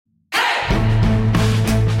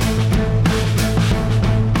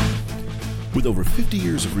With over 50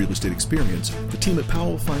 years of real estate experience, the team at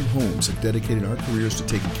Powell Fine Homes have dedicated our careers to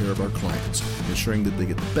taking care of our clients, ensuring that they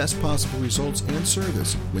get the best possible results and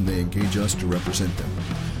service when they engage us to represent them.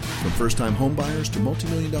 From first-time home buyers to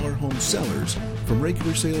multi-million-dollar home sellers, from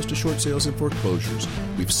regular sales to short sales and foreclosures,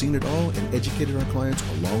 we've seen it all and educated our clients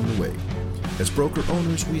along the way. As broker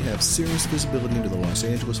owners, we have serious visibility into the Los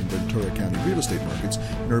Angeles and Ventura County real estate markets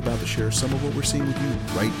and are about to share some of what we're seeing with you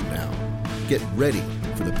right now. Get ready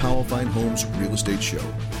for the Powell Fine Homes Real Estate Show.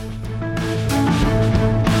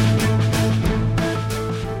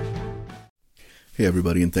 Hey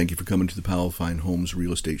everybody, and thank you for coming to the Powell Fine Homes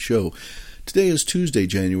Real Estate Show. Today is Tuesday,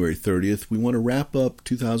 January 30th. We want to wrap up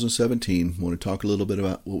 2017. We want to talk a little bit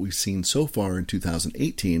about what we've seen so far in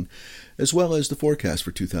 2018, as well as the forecast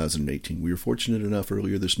for 2018. We were fortunate enough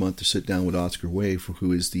earlier this month to sit down with Oscar Way,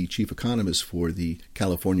 who is the chief economist for the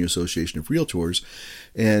California Association of Realtors,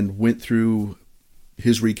 and went through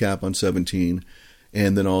his recap on 17,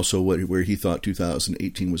 and then also where he thought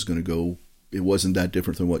 2018 was going to go. It wasn't that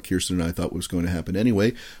different than what Kirsten and I thought was going to happen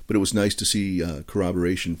anyway, but it was nice to see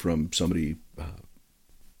corroboration from somebody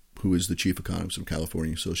who is the chief economist of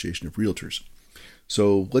California Association of Realtors.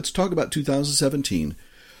 So let's talk about 2017.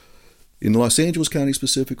 In Los Angeles County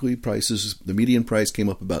specifically, the median price came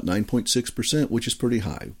up about 9.6%, which is pretty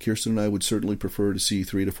high. Kirsten and I would certainly prefer to see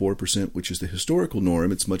 3 to 4%, which is the historical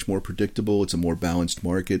norm. It's much more predictable. It's a more balanced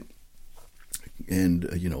market. And,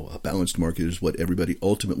 a balanced market is what everybody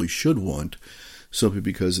ultimately should want, simply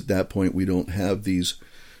because at that point we don't have these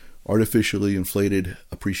artificially inflated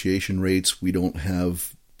appreciation rates. We don't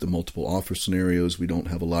have the multiple offer scenarios. We don't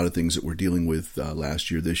have a lot of things that we're dealing with last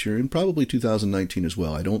year, this year, and probably 2019 as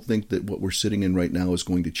well. I don't think that what we're sitting in right now is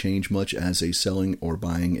going to change much as a selling or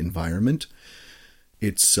buying environment.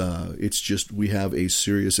 It's just we have a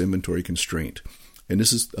serious inventory constraint. And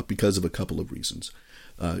this is because of a couple of reasons.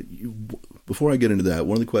 Before I get into that,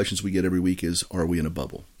 one of the questions we get every week is, are we in a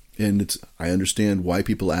bubble? And I understand why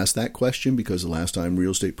people ask that question, because the last time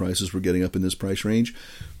real estate prices were getting up in this price range,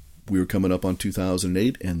 we were coming up on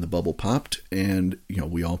 2008 and the bubble popped and,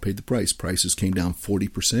 we all paid the price. Prices came down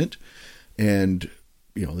 40% and,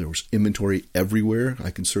 there was inventory everywhere.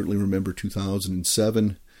 I can certainly remember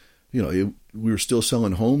 2007. We were still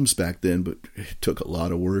selling homes back then, but it took a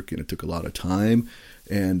lot of work and it took a lot of time.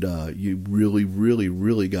 And you really, really,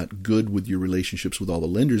 really got good with your relationships with all the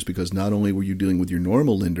lenders, because not only were you dealing with your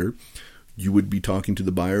normal lender, you would be talking to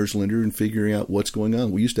the buyer's lender and figuring out what's going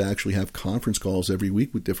on. We used to actually have conference calls every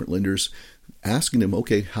week with different lenders, asking them,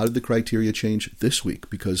 okay, how did the criteria change this week?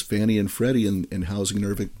 Because Fannie and Freddie and Housing and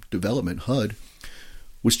Urban Development, HUD,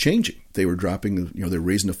 was changing. They were dropping, they were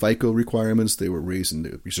raising the FICO requirements, they were raising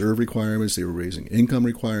the reserve requirements, they were raising income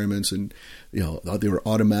requirements, and they were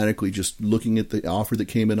automatically just looking at the offer that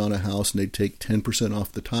came in on a house, and they'd take 10%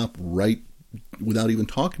 off the top right without even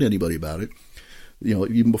talking to anybody about it.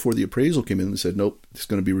 Even before the appraisal came in and said, nope, it's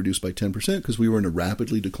going to be reduced by 10%, because we were in a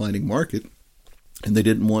rapidly declining market, and they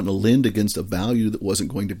didn't want to lend against a value that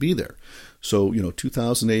wasn't going to be there. So,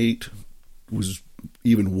 2008 was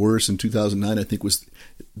even worse, and 2009 I think was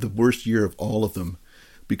the worst year of all of them,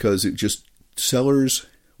 because sellers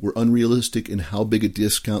were unrealistic in how big a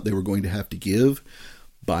discount they were going to have to give.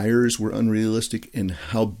 Buyers were unrealistic in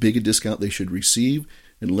how big a discount they should receive,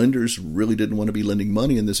 and lenders really didn't want to be lending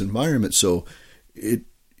money in this environment. So it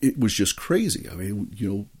was just crazy. I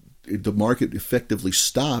mean, the market effectively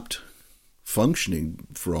stopped functioning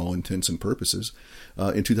for all intents and purposes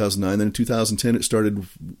in 2009. Then in 2010, it started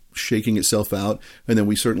shaking itself out. And then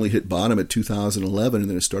we certainly hit bottom at 2011. And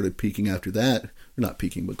then it started peaking after that. Or not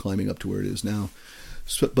peaking, but climbing up to where it is now.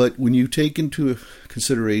 But when you take into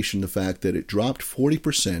consideration the fact that it dropped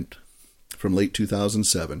 40% from late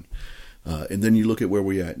 2007, and then you look at where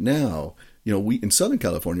we're at now, we in Southern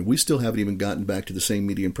California, we still haven't even gotten back to the same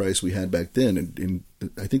median price we had back then. And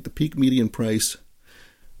I think the peak median price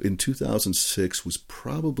in 2006 was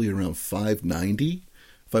probably around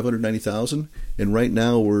 590,000, and right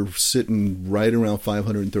now we're sitting right around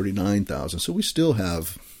 539,000. So we still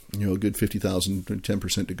have, a good 50,000,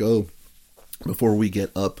 10% to go before we get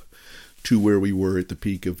up to where we were at the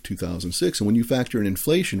peak of 2006. And when you factor in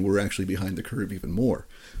inflation, we're actually behind the curve even more.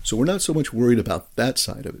 So we're not so much worried about that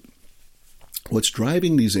side of it. What's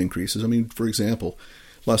driving these increases? I mean, for example,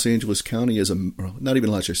 Los Angeles County not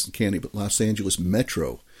even Los Angeles County, but Los Angeles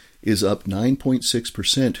Metro is up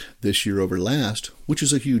 9.6% this year over last, which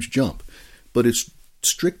is a huge jump. But it's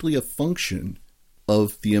strictly a function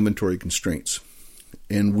of the inventory constraints.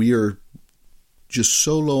 And we are just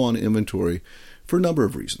so low on inventory for a number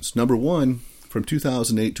of reasons. Number one, from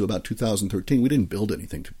 2008 to about 2013, we didn't build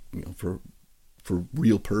anything for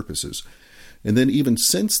real purposes. And then even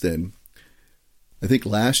since then, I think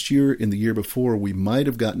last year and the year before, we might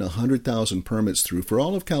have gotten 100,000 permits through for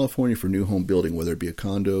all of California for new home building, whether it be a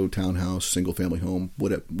condo, townhouse, single-family home,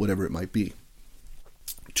 whatever it might be.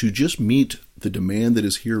 To just meet the demand that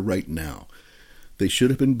is here right now, they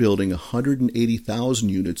should have been building 180,000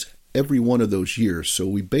 units every one of those years. So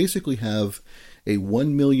we basically have a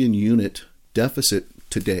 1 million unit deficit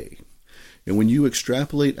today. And when you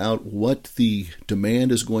extrapolate out what the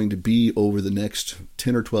demand is going to be over the next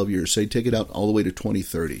 10 or 12 years, say take it out all the way to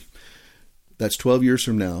 2030, that's 12 years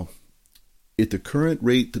from now. At the current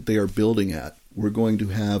rate that they are building at, we're going to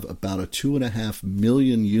have about a 2.5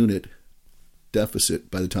 million unit deficit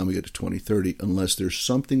by the time we get to 2030, unless there's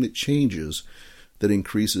something that changes that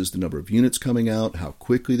increases the number of units coming out, how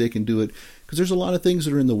quickly they can do it, because there's a lot of things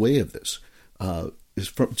that are in the way of this.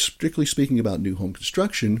 Strictly speaking about new home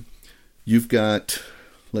construction, you've got,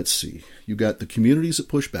 you've got the communities that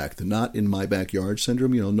push back, the not in my backyard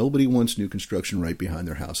syndrome. Nobody wants new construction right behind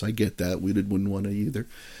their house. I get that. We wouldn't want to either.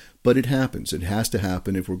 But it happens. It has to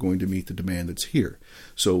happen if we're going to meet the demand that's here.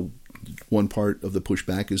 So one part of the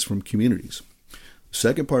pushback is from communities. The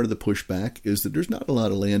second part of the pushback is that there's not a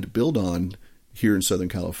lot of land to build on here in Southern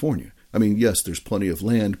California. I mean, yes, there's plenty of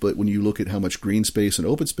land, but when you look at how much green space and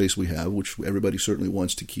open space we have, which everybody certainly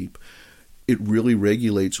wants to keep, it really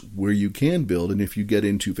regulates where you can build. And if you get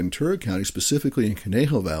into Ventura County, specifically in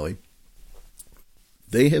Conejo Valley,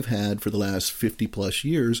 they have had for the last 50 plus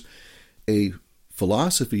years a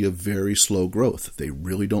philosophy of very slow growth. They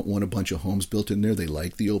really don't want a bunch of homes built in there. They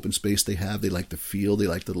like the open space they have. They like the feel. They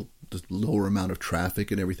like the lower amount of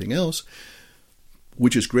traffic and everything else,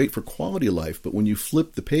 which is great for quality of life. But when you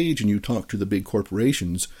flip the page and you talk to the big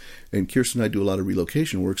corporations, and Kirsten and I do a lot of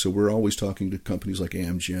relocation work, so we're always talking to companies like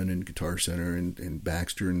Amgen and Guitar Center and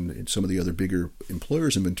Baxter and some of the other bigger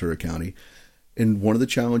employers in Ventura County. And one of the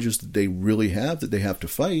challenges that they really have that they have to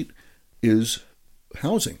fight is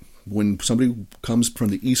housing. When somebody comes from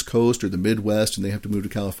the East Coast or the Midwest and they have to move to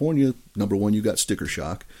California, number one, you got sticker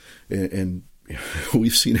shock. And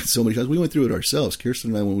we've seen it so many times. We went through it ourselves.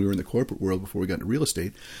 Kirsten and I, when we were in the corporate world before we got into real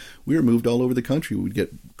estate, we were moved all over the country. We'd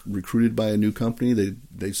get recruited by a new company.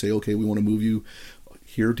 They'd say, okay, we want to move you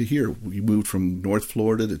here to here. We moved from North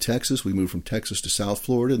Florida to Texas. We moved from Texas to South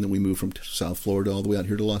Florida, and then we moved from South Florida all the way out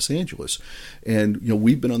here to Los Angeles. And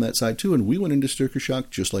we've been on that side too, and we went into sticker shock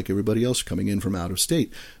just like everybody else coming in from out of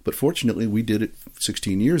state. But fortunately, we did it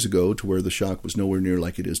 16 years ago to where the shock was nowhere near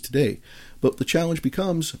like it is today. But the challenge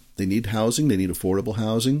becomes they need housing, they need affordable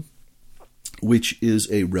housing, which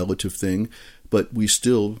is a relative thing, but we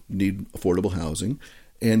still need affordable housing.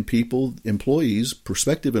 And people, employees,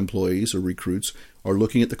 prospective employees or recruits are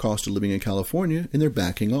looking at the cost of living in California and they're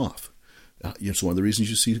backing off. It's one of the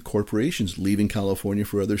reasons you see corporations leaving California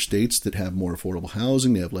for other states that have more affordable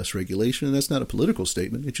housing, they have less regulation, and that's not a political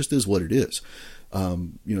statement. It just is what it is.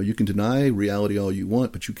 You can deny reality all you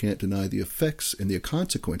want, but you can't deny the effects and the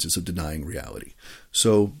consequences of denying reality.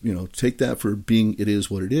 So, take that for being it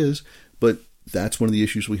is what it is, but that's one of the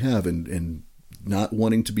issues we have, and not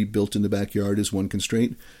wanting to be built in the backyard is one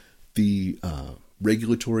constraint. The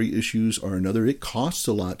regulatory issues are another. It costs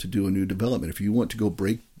a lot to do a new development. If you want to go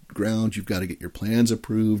break ground, you've got to get your plans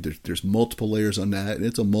approved. There's multiple layers on that, and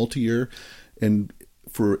it's a multi-year. And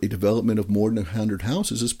for a development of more than 100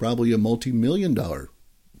 houses, it's probably a multi-million-dollar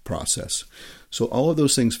process. So all of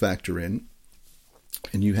those things factor in,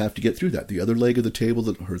 and you have to get through that. The other leg of the table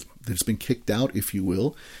that's been kicked out, if you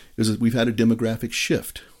will, is that we've had a demographic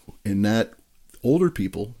shift in that older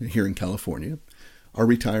people here in California are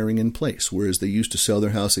retiring in place, whereas they used to sell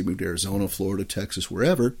their house. They moved to Arizona, Florida, Texas,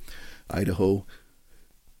 wherever, Idaho.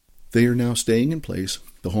 They are now staying in place.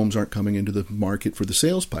 The homes aren't coming into the market for the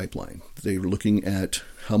sales pipeline. They were looking at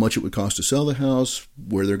how much it would cost to sell the house,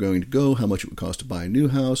 where they're going to go, how much it would cost to buy a new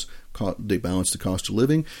house. They balance the cost of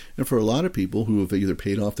living. And for a lot of people who have either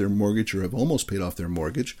paid off their mortgage or have almost paid off their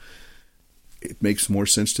mortgage, it makes more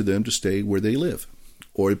sense to them to stay where they live.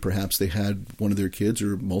 Or perhaps they had one of their kids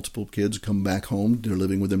or multiple kids come back home. They're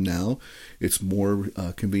living with them now. It's more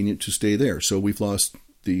convenient to stay there. So we've lost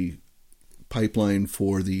the pipeline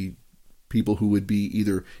for the people who would be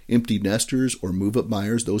either empty nesters or move-up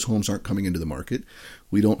buyers. Those homes aren't coming into the market.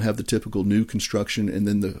 We don't have the typical new construction and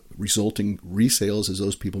then the resulting resales as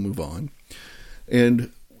those people move on.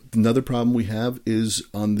 And another problem we have is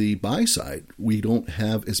on the buy side. We don't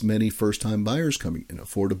have as many first-time buyers coming in.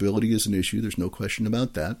 Affordability is an issue. There's no question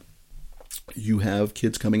about that. You have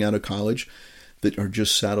kids coming out of college that are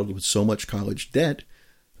just saddled with so much college debt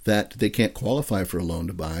that they can't qualify for a loan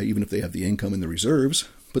to buy, even if they have the income and the reserves.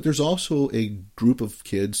 But there's also a group of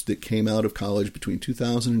kids that came out of college between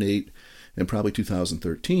 2008 and probably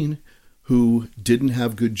 2013 who didn't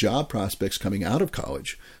have good job prospects coming out of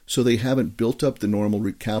college. So they haven't built up the normal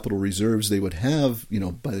capital reserves they would have,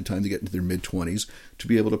 by the time they get into their mid-20s to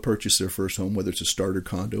be able to purchase their first home, whether it's a starter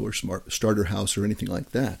condo or starter house or anything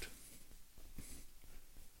like that.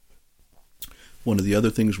 One of the other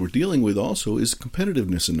things we're dealing with also is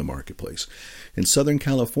competitiveness in the marketplace. In Southern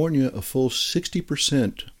California, a full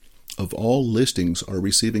 60% of all listings are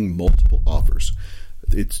receiving multiple offers.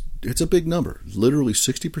 It's a big number. Literally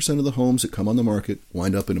 60% of the homes that come on the market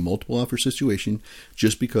wind up in a multiple offer situation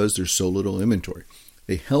just because there's so little inventory.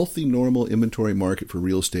 A healthy, normal inventory market for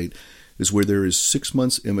real estate is where there is 6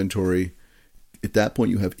 months inventory. At that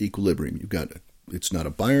point, you have equilibrium. It's not a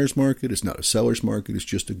buyer's market. It's not a seller's market. It's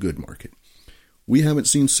just a good market. We haven't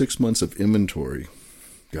seen 6 months of inventory.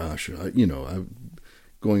 Gosh, I'm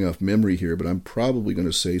going off memory here, but I'm probably going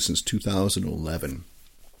to say since 2011.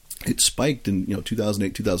 It spiked in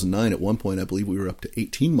 2008, 2009. At one point, I believe we were up to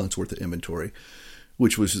 18 months worth of inventory,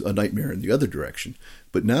 which was a nightmare in the other direction.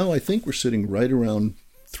 But now I think we're sitting right around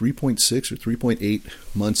 3.6 or 3.8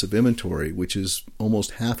 months of inventory, which is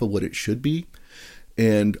almost half of what it should be.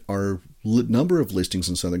 And our number of listings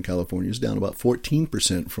in Southern California is down about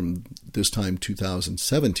 14% from this time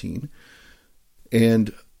 2017.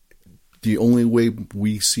 And the only way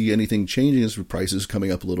we see anything changing is for prices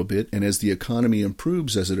coming up a little bit. And as the economy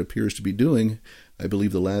improves, as it appears to be doing, I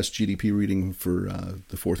believe the last GDP reading for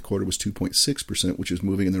the fourth quarter was 2.6%, which is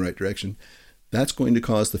moving in the right direction. That's going to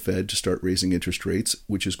cause the Fed to start raising interest rates,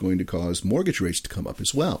 which is going to cause mortgage rates to come up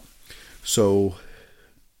as well. So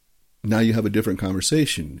now you have a different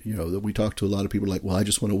conversation. That we talk to a lot of people like, well, I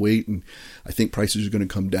just want to wait and I think prices are going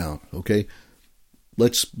to come down. Okay.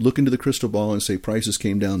 Let's look into the crystal ball and say prices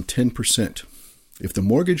came down 10%. If the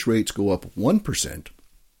mortgage rates go up 1%,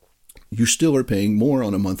 you still are paying more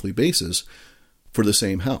on a monthly basis for the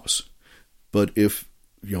same house. But if,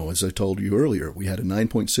 as I told you earlier, we had a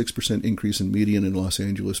 9.6% increase in median in Los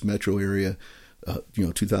Angeles metro area,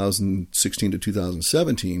 2016 to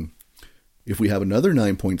 2017, if we have another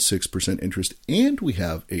 9.6% interest and we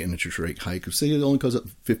have an interest rate hike, say it only goes up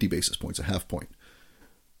 50 basis points, a half point,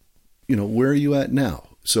 where are you at now?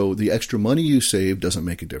 So the extra money you save doesn't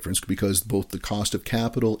make a difference because both the cost of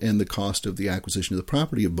capital and the cost of the acquisition of the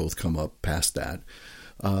property have both come up past that.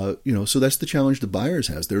 So that's the challenge the buyers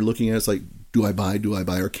has. They're looking at it's like, do I buy,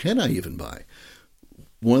 or can I even buy?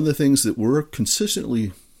 One of the things that we're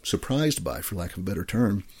consistently surprised by, for lack of a better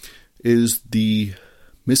term, is the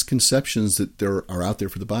misconceptions that there are out there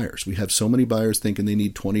for the buyers. We have so many buyers thinking they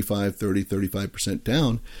need 25, 30, 35%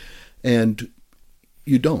 down, and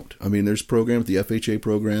you don't. I mean, there's programs, the FHA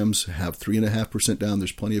programs have 3.5% down.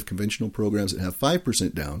 There's plenty of conventional programs that have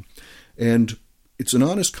 5% down. And it's an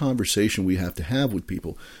honest conversation we have to have with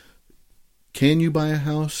people. Can you buy a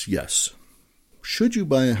house? Yes. Should you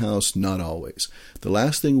buy a house? Not always. The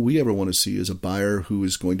last thing we ever want to see is a buyer who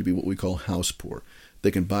is going to be what we call house poor. They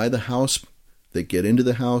can buy the house, they get into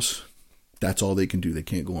the house, that's all they can do. They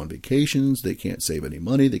can't go on vacations, they can't save any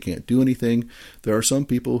money, they can't do anything. There are some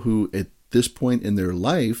people who, at this point in their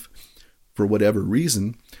life, for whatever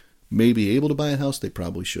reason, may be able to buy a house they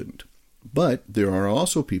probably shouldn't. But there are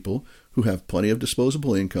also people who have plenty of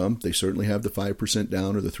disposable income. They certainly have the 5%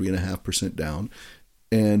 down or the 3.5% down.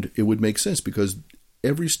 And it would make sense because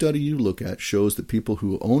every study you look at shows that people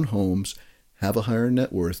who own homes have a higher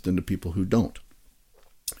net worth than the people who don't.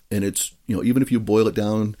 And it's, even if you boil it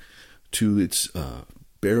down to its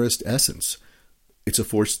barest essence, it's a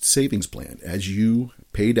forced savings plan. As you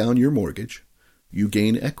pay down your mortgage, you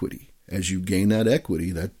gain equity. As you gain that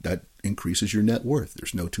equity, that increases your net worth.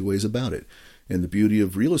 There's no two ways about it. And the beauty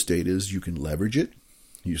of real estate is you can leverage it.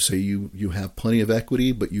 You say you have plenty of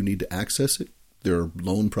equity, but you need to access it. There are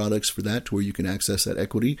loan products for that to where you can access that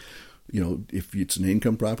equity. If it's an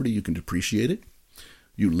income property, you can depreciate it.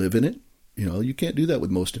 You live in it. You can't do that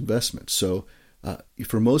with most investments. So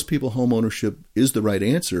for most people, home ownership is the right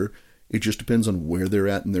answer. It just depends on where they're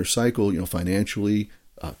at in their cycle, financially,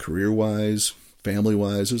 career-wise,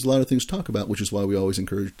 family-wise. There's a lot of things to talk about, which is why we always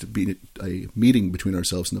encourage to be a meeting between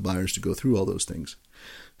ourselves and the buyers to go through all those things.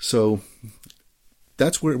 So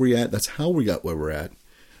that's where we're at. That's how we got where we're at.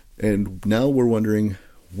 And now we're wondering,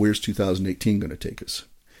 where's 2018 going to take us?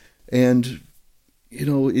 And,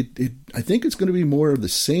 I think it's going to be more of the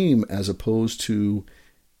same as opposed to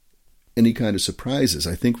any kind of surprises.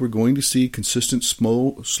 I think we're going to see consistent,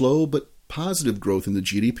 slow but positive growth in the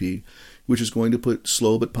GDP, which is going to put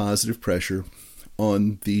slow but positive pressure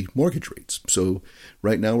on the mortgage rates. So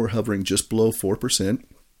right now we're hovering just below 4%.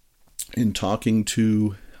 In talking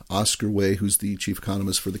to Oscar Way, who's the chief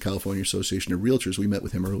economist for the California Association of Realtors. We met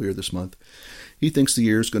with him earlier this month. He thinks the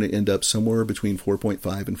year is going to end up somewhere between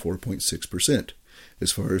 4.5 and 4.6%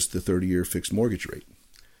 as far as the 30-year fixed mortgage rate.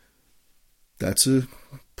 That's a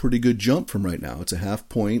pretty good jump from right now. It's a half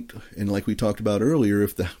point. And like we talked about earlier,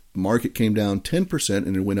 if the market came down 10%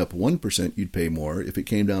 and it went up 1%, you'd pay more. If it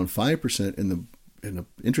came down 5% and the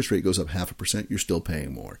interest rate goes up 0.5%, you're still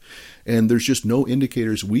paying more. And there's just no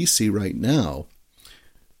indicators we see right now,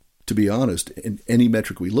 to be honest, in any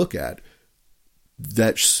metric we look at,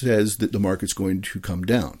 that says that the market's going to come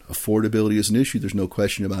down. Affordability is an issue. There's no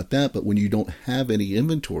question about that. But when you don't have any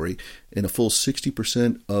inventory and a full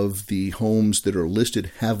 60% of the homes that are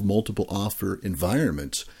listed have multiple offer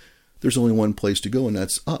environments, there's only one place to go, and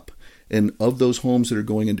that's up. And of those homes that are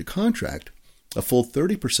going into contract, a full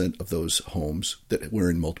 30% of those homes that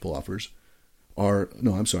were in multiple offers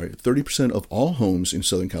 30% of all homes in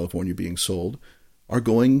Southern California being sold are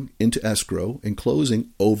going into escrow and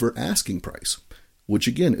closing over asking price, which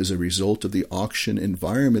again is a result of the auction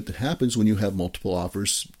environment that happens when you have multiple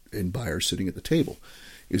offers and buyers sitting at the table.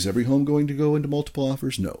 Is every home going to go into multiple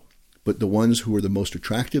offers? No. But the ones who are the most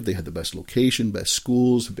attractive, they had the best location, best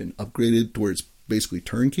schools, have been upgraded to where it's basically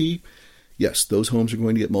turnkey. Yes, those homes are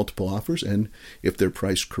going to get multiple offers, and if they're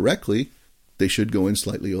priced correctly, they should go in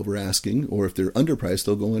slightly over asking, or if they're underpriced,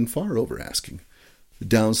 they'll go in far over asking. The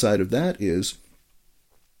downside of that is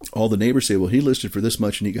all the neighbors say, well, he listed for this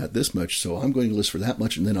much and he got this much, so I'm going to list for that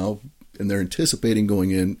much, and they're anticipating going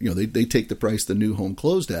in, they take the price the new home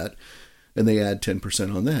closed at, and they add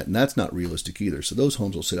 10% on that, and that's not realistic either. So those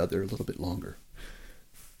homes will sit out there a little bit longer.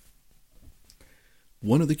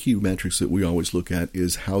 One of the key metrics that we always look at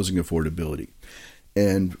is housing affordability.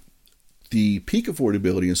 And the peak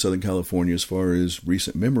affordability in Southern California, as far as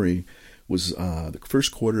recent memory, was the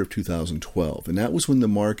first quarter of 2012. And that was when the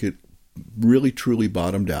market really truly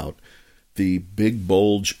bottomed out. The big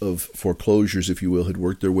bulge of foreclosures, if you will, had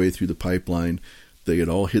worked their way through the pipeline. They had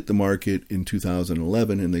all hit the market in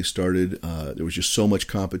 2011, and they started, there was just so much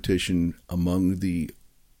competition among the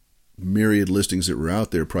myriad listings that were out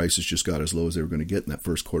there. Prices just got as low as they were going to get in that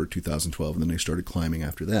first quarter of 2012, and then they started climbing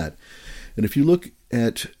after that. And if you look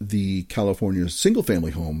at the California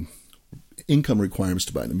single-family home income requirements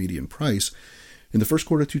to buy the median price, in the first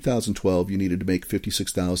quarter of 2012, you needed to make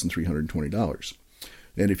 $56,320.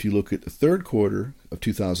 And if you look at the third quarter of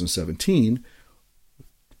 2017,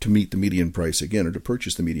 to meet the median price again, or to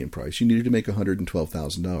purchase the median price, you needed to make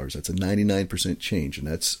 $112,000. That's a 99% change, and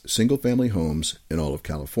that's single-family homes in all of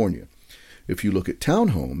California. If you look at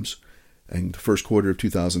townhomes, in the first quarter of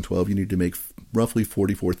 2012, you need to make roughly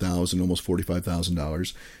 $44,000, almost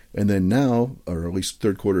 $45,000. And then now, or at least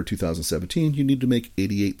third quarter of 2017, you need to make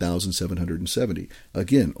 $88,770.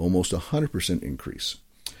 Again, almost 100% increase.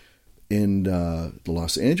 In the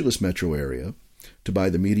Los Angeles metro area, to buy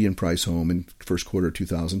the median price home in first quarter of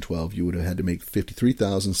 2012, you would have had to make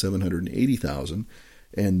 $53,780,000,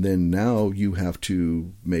 and then now you have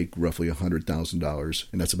to make roughly $100,000,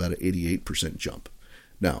 and that's about an 88% jump.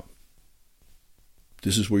 Now,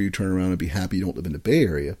 this is where you turn around and be happy you don't live in the Bay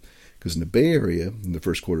Area, because in the Bay Area, in the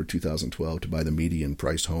first quarter of 2012, to buy the median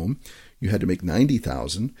price home, you had to make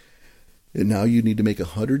 $90,000, and now you need to make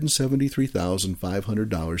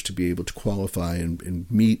 $173,500 to be able to qualify and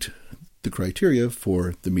meet the criteria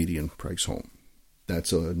for the median price home.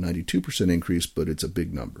 That's a 92% increase, but it's a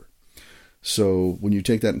big number. So when you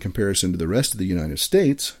take that in comparison to the rest of the United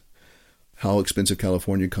States, how expensive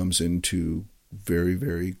California comes into very,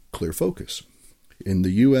 very clear focus. In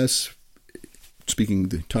the U.S., speaking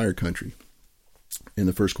the entire country, in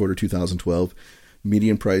the first quarter of 2012,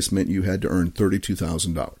 median price meant you had to earn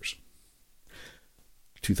 $32,000.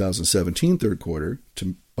 2017 third quarter,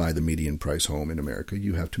 to buy the median price home in America,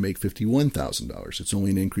 you have to make $51,000. It's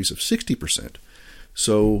only an increase of 60%.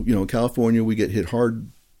 So, in California, we get hit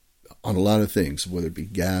hard on a lot of things, whether it be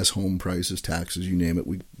gas, home prices, taxes, you name it,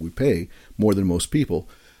 we pay more than most people.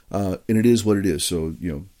 And it is what it is. So,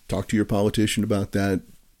 talk to your politician about that.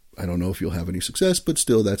 I don't know if you'll have any success, but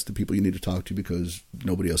still, that's the people you need to talk to, because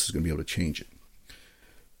nobody else is going to be able to change it.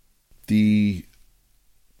 The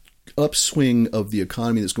upswing of the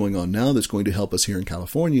economy that's going on now that's going to help us here in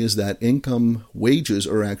California is that income wages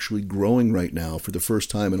are actually growing right now for the first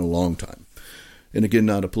time in a long time. And again,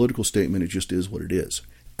 not a political statement, it just is what it is.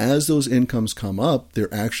 As those incomes come up,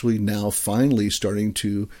 they're actually now finally starting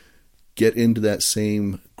to get into that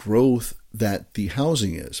same growth that the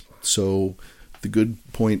housing is. So the good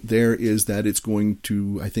point there is that it's going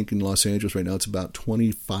to, I think in Los Angeles right now, it's about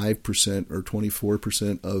 25% or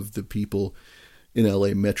 24% of the people in LA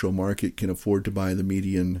metro market can afford to buy the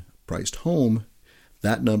median priced home.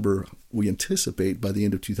 That number we anticipate by the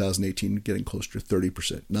end of 2018 getting closer to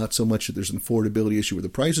 30%. Not so much that there's an affordability issue where the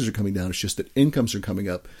prices are coming down, it's just that incomes are coming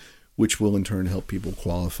up, which will in turn help people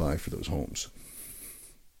qualify for those homes.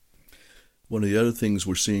 One of the other things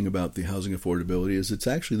we're seeing about the housing affordability is it's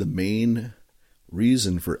actually the main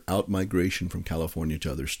reason for out-migration from California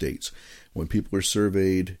to other states. When people are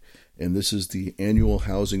surveyed, and this is the annual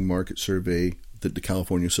housing market survey that the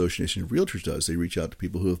California Association of Realtors does, they reach out to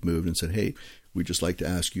people who have moved and said, hey, we'd just like to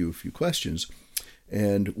ask you a few questions.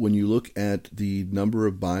 And when you look at the number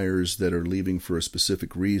of buyers that are leaving for a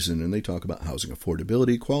specific reason, and they talk about housing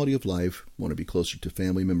affordability, quality of life, want to be closer to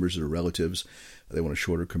family members or relatives, they want a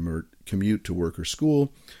shorter commute to work or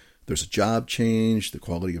school, there's a job change, the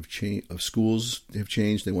quality of schools have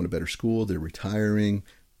changed, they want a better school, they're retiring,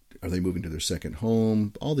 are they moving to their second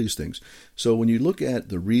home, all these things. So when you look at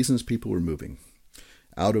the reasons people are moving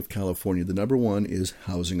out of California, the number one is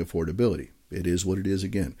housing affordability. It is what it is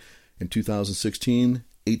again. In 2016,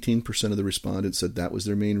 18% of the respondents said that was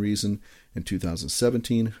their main reason. In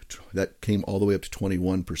 2017, that came all the way up to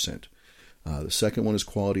 21%. The second one is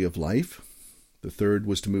quality of life. The third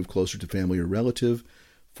was to move closer to family or relative.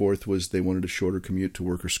 Fourth was they wanted a shorter commute to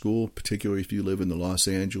work or school, particularly if you live in the Los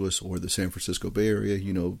Angeles or the San Francisco Bay Area.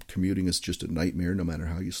 You know, commuting is just a nightmare no matter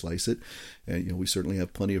how you slice it. And, you know, we certainly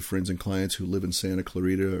have plenty of friends and clients who live in Santa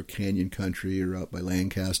Clarita or Canyon Country or out by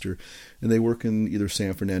Lancaster, and they work in either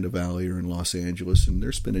San Fernando Valley or in Los Angeles, and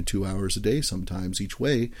they're spending 2 hours a day sometimes each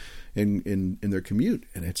way in their commute.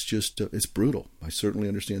 And it's just, it's brutal. I certainly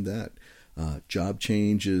understand that. Job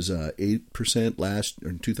change is 8%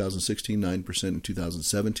 in 2016, 9% in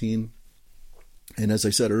 2017. And as I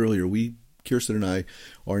said earlier, Kirsten and I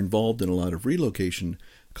are involved in a lot of relocation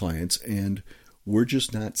clients, and we're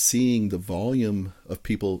just not seeing the volume of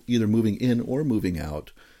people either moving in or moving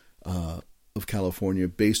out of California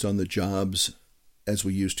based on the jobs as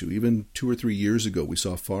we used to. Even 2 or 3 years ago, we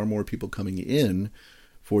saw far more people coming in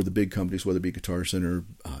for the big companies, whether it be Guitar Center,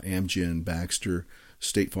 Amgen, Baxter,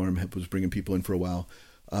 State Farm was bringing people in for a while.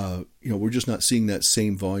 We're just not seeing that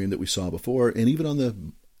same volume that we saw before. And even on the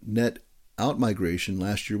net out migration,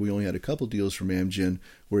 last year we only had a couple deals from Amgen,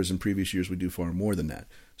 whereas in previous years we do far more than that.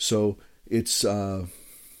 So it's one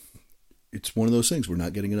of those things. We're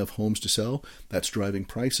not getting enough homes to sell. That's driving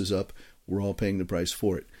prices up. We're all paying the price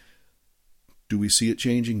for it. Do we see it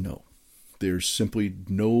changing? No. There's simply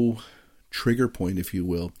no trigger point, if you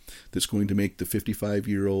will, that's going to make the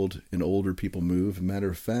 55-year-old and older people move. As a matter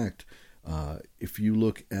of fact, if you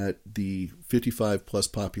look at the 55-plus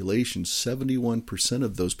population, 71%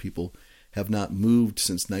 of those people have not moved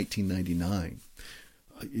since 1999.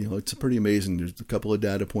 It's pretty amazing. There's a couple of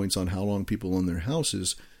data points on how long people own their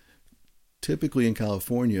houses. Typically in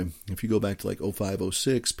California, if you go back to like 05,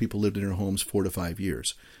 06, people lived in their homes 4 to 5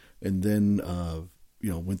 years. And then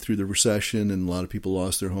went through the recession, and a lot of people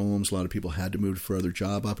lost their homes. A lot of people had to move for other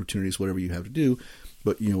job opportunities, whatever you have to do.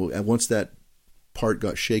 But, once that part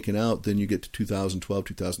got shaken out, then you get to 2012,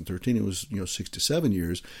 2013, it was, 6 to 7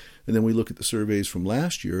 years. And then we look at the surveys from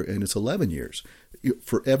last year, and it's 11 years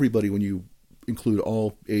for everybody when you include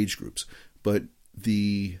all age groups. But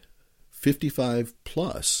the 55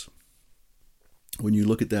 plus, when you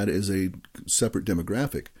look at that as a separate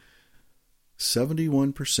demographic,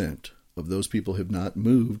 71% of those people have not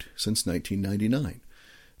moved since 1999.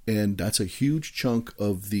 And that's a huge chunk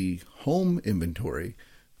of the home inventory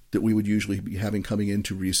that we would usually be having coming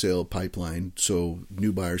into resale pipeline, so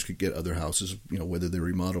new buyers could get other houses, whether they're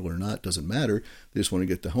remodeled or not, doesn't matter. They just want to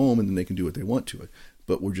get the home, and then they can do what they want to it.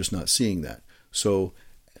 But we're just not seeing that. So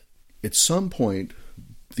at some point,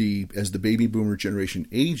 as the baby boomer generation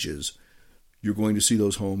ages, you're going to see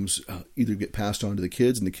those homes either get passed on to the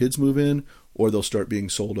kids and the kids move in, or they'll start being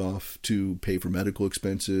sold off to pay for medical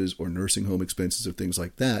expenses or nursing home expenses or things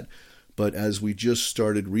like that. But as we just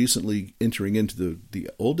started recently entering into the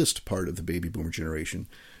oldest part of the baby boomer generation,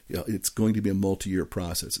 it's going to be a multi-year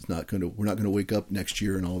process. We're not going to wake up next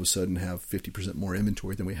year and all of a sudden have 50% more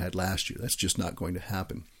inventory than we had last year. That's just not going to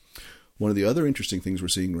happen. One of the other interesting things we're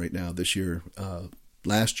seeing right now this year,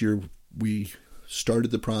 last year we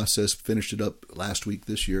started the process, finished it up last week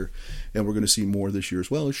this year, and we're going to see more this year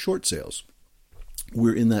as well, as short sales.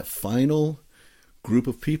 We're in that final group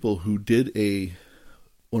of people who did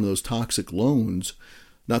one of those toxic loans,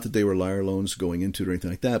 not that they were liar loans going into it or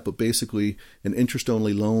anything like that, but basically an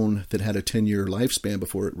interest-only loan that had a 10-year lifespan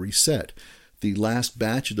before it reset. The last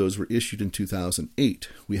batch of those were issued in 2008.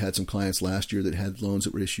 We had some clients last year that had loans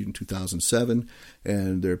that were issued in 2007,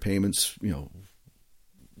 and their payments,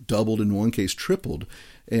 doubled, in one case tripled.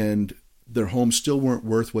 And their homes still weren't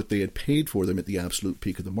worth what they had paid for them at the absolute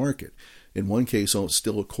peak of the market. In one case, it's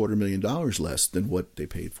still $250,000 less than what they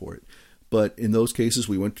paid for it. But in those cases,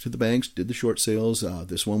 we went to the banks, did the short sales.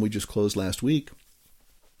 This one we just closed last week.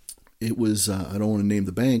 It was, I don't want to name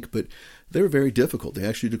the bank, but they were very difficult. They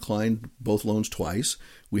actually declined both loans twice.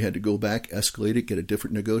 We had to go back, escalate it, get a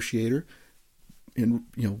different negotiator, and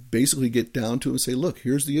basically get down to it and say, look,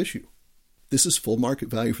 here's the issue. This is full market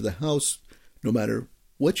value for the house. No matter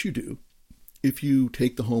what you do, if you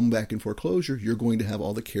take the home back in foreclosure, you're going to have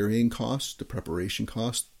all the carrying costs, the preparation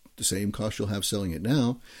costs, the same cost you'll have selling it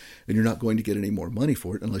now, and you're not going to get any more money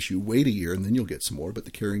for it unless you wait a year and then you'll get some more, but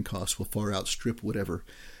the carrying costs will far outstrip whatever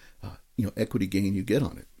equity gain you get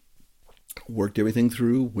on it. Worked everything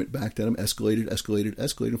through, went back to them,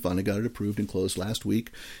 escalated, and finally got it approved and closed last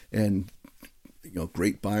week. And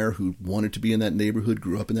great buyer who wanted to be in that neighborhood,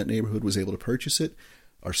 grew up in that neighborhood, was able to purchase it.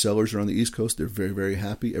 Our sellers are on the East Coast. They're very, very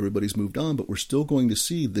happy. Everybody's moved on, but we're still going to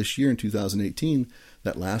see this year in 2018,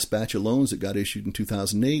 that last batch of loans that got issued in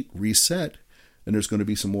 2008 reset, and there's going to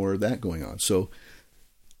be some more of that going on. So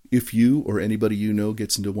if you or anybody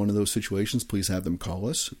gets into one of those situations, please have them call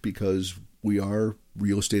us, because we are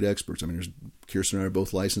real estate experts. I mean, Kirsten and I are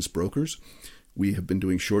both licensed brokers. We have been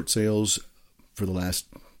doing short sales for the last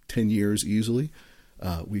 10 years easily.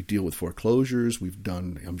 We deal with foreclosures. We've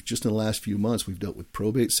done, just in the last few months, we've dealt with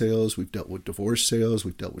probate sales. We've dealt with divorce sales.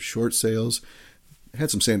 We've dealt with short sales.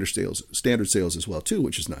 Had some standard sales as well too,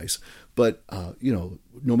 which is nice. But,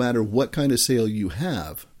 no matter what kind of sale you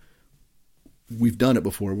have, we've done it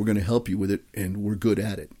before. We're going to help you with it, and we're good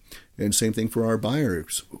at it. And same thing for our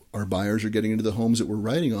buyers. Our buyers are getting into the homes that we're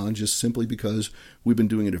writing on just simply because we've been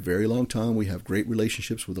doing it a very long time. We have great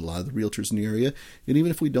relationships with a lot of the realtors in the area. And even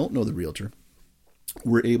if we don't know the realtor,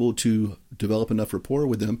 we're able to develop enough rapport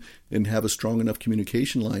with them and have a strong enough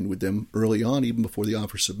communication line with them early on, even before the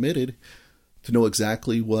offer is submitted, to know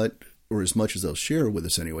exactly what, or as much as they'll share with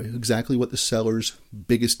us anyway, exactly what the seller's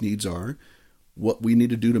biggest needs are, what we need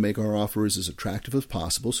to do to make our offers as attractive as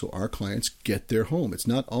possible so our clients get their home. It's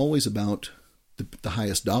not always about the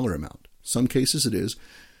highest dollar amount. Some cases it is,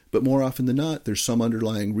 but more often than not, there's some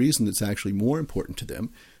underlying reason that's actually more important to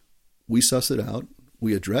them. We suss it out,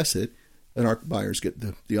 we address it, and our buyers get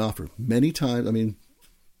the offer. Many times,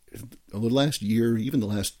 over the last year, even the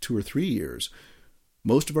last 2 or 3 years,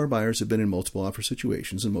 most of our buyers have been in multiple offer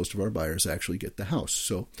situations, and most of our buyers actually get the house.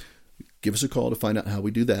 So give us a call to find out how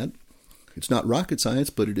we do that. It's not rocket science,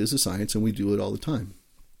 but it is a science, and we do it all the time.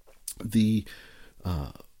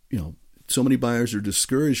 So many buyers are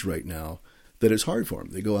discouraged right now that it's hard for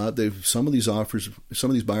them. They go out, some of these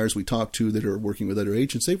buyers we talk to that are working with other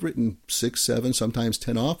agents, they've written 6, 7, sometimes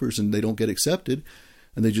 10 offers, and they don't get accepted,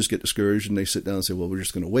 and they just get discouraged, and they sit down and say, well, we're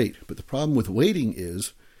just going to wait. But the problem with waiting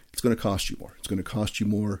is it's going to cost you more. It's going to cost you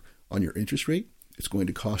more on your interest rate. It's going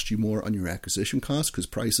to cost you more on your acquisition costs, because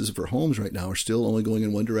prices for homes right now are still only going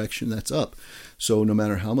in one direction, that's up. So no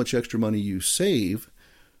matter how much extra money you save,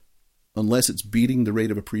 unless it's beating the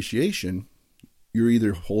rate of appreciation, you're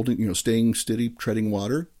either staying steady, treading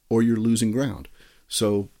water, or you're losing ground.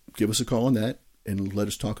 So give us a call on that and let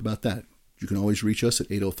us talk about that. You can always reach us at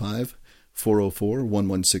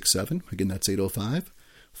 805-404-1167. Again, that's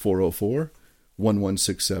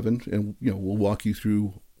 805-404-1167. And, we'll walk you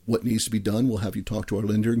through what needs to be done. We'll have you talk to our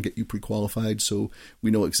lender and get you pre-qualified so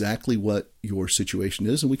we know exactly what your situation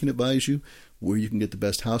is, and we can advise you where you can get the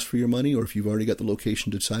best house for your money, or if you've already got the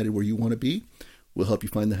location decided where you want to be, we'll help you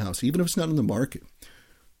find the house, even if it's not on the market.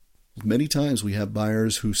 Many times we have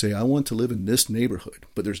buyers who say, I want to live in this neighborhood,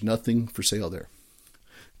 but there's nothing for sale there.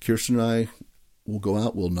 Kirsten and I will go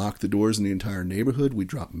out, we'll knock the doors in the entire neighborhood, we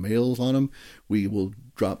drop mails on them, we will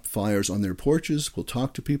drop flyers on their porches, we'll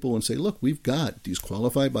talk to people and say, look, we've got these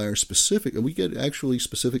qualified buyers specific, and we get actually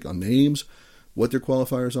specific on names, what their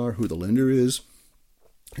qualifiers are, who the lender is,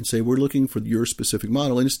 and say, we're looking for your specific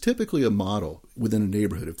model. And it's typically a model within a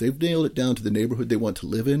neighborhood. If they've nailed it down to the neighborhood they want to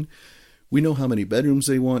live in, we know how many bedrooms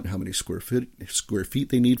they want, how many square feet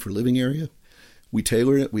they need for living area. We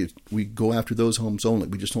tailor it. We go after those homes only.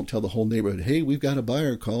 We just don't tell the whole neighborhood, hey, we've got a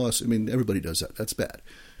buyer, call us. Everybody does that. That's bad.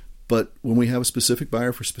 But when we have a specific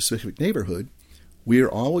buyer for a specific neighborhood, we are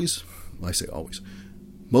always, I say always,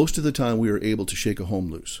 most of the time we are able to shake a home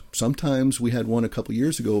loose. Sometimes we had one a couple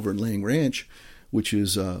years ago over in Lang Ranch, which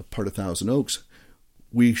is part of Thousand Oaks.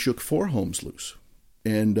 We shook 4 homes loose.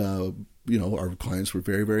 And, our clients were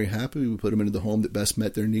very, very happy. We put them into the home that best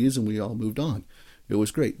met their needs, and we all moved on. It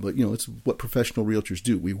was great. But, it's what professional realtors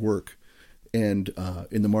do. We work. And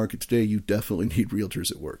in the market today, you definitely need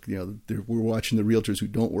realtors at work. We're watching the realtors who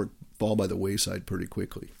don't work fall by the wayside pretty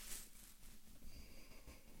quickly.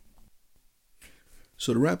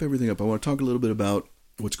 So to wrap everything up, I want to talk a little bit about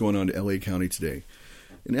what's going on in LA County today.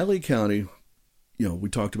 In LA County, we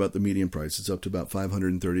talked about the median price. It's up to about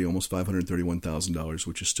 $530,000, almost $531,000,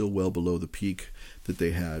 which is still well below the peak that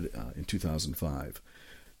they had in 2005.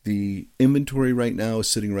 The inventory right now is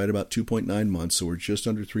sitting right about 2.9 months, so we're just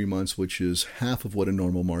under 3 months, which is half of what a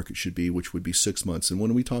normal market should be, which would be 6 months. And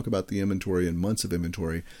when we talk about the inventory and months of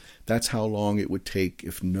inventory, that's how long it would take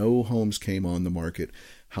if no homes came on the market.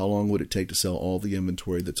 How long would it take to sell all the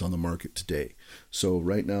inventory that's on the market today? So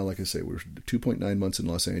right now, like I say, we're 2.9 months in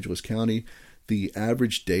Los Angeles County. The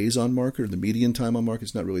average days on market, or the median time on market,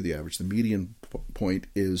 is not really the average. The median point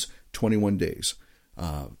is 21 days.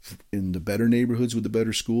 In the better neighborhoods with the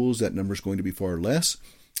better schools, that number is going to be far less.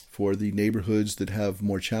 For the neighborhoods that have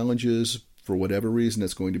more challenges, for whatever reason,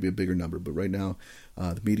 that's going to be a bigger number. But right now,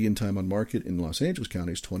 the median time on market in Los Angeles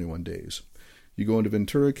County is 21 days. You go into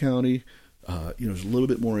Ventura County, there's a little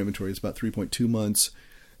bit more inventory. It's about 3.2 months.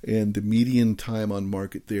 And the median time on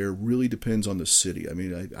market there really depends on the city. I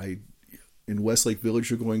mean, in Westlake Village,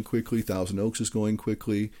 they're going quickly. Thousand Oaks is going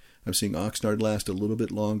quickly. I'm seeing Oxnard last a little bit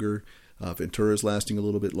longer. Ventura is lasting a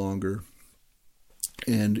little bit longer.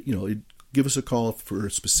 And, give us a call for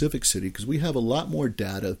a specific city, because we have a lot more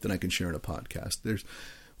data than I can share in a podcast.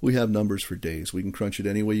 We have numbers for days. We can crunch it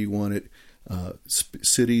any way you want it.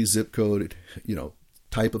 City, zip code,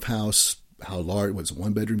 type of house, how large, what's it,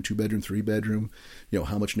 1 bedroom, 2 bedroom, 3 bedroom,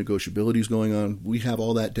 how much negotiability is going on. We have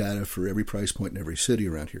all that data for every price point in every city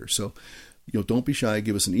around here. So, don't be shy.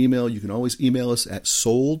 Give us an email. You can always email us at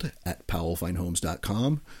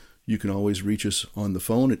sold@powellfinehomes.com. You can always reach us on the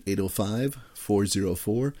phone at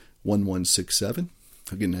 805-404-1167.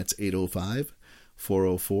 Again, that's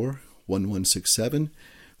 805-404-1167.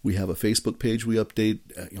 We have a Facebook page we update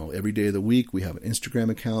every day of the week. We have an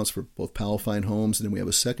Instagram accounts for both Powell Fine Homes, and then we have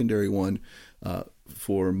a secondary one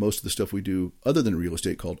for most of the stuff we do other than real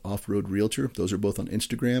estate called Off-Road Realtor. Those are both on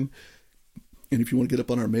Instagram. And if you want to get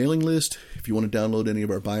up on our mailing list, if you want to download any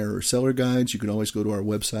of our buyer or seller guides, you can always go to our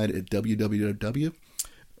website at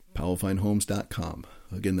www.powellfinehomes.com.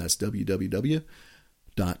 Again, that's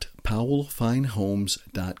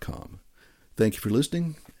www.powellfinehomes.com. Thank you for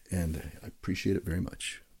listening, and I appreciate it very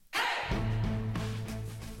much.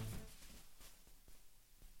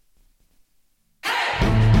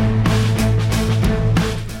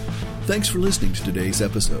 Thanks for listening to today's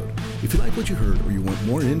episode. If you like what you heard or you want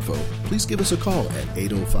more info, please give us a call at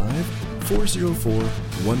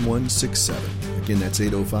 805-404-1167. Again, that's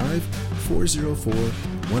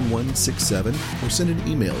 805-404-1167, or send an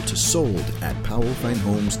email to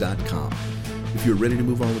sold@powellfinehomes.com. If you're ready to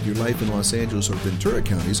move on with your life in Los Angeles or Ventura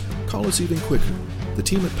counties, call us even quicker. The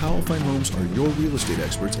team at Powell Fine Homes are your real estate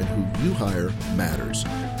experts, and who you hire matters.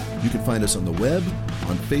 You can find us on the web,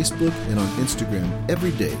 on Facebook, and on Instagram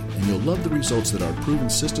every day, and you'll love the results that our proven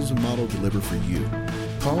systems and model deliver for you.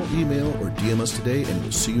 Call, email, or DM us today, and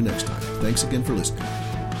we'll see you next time. Thanks again for listening.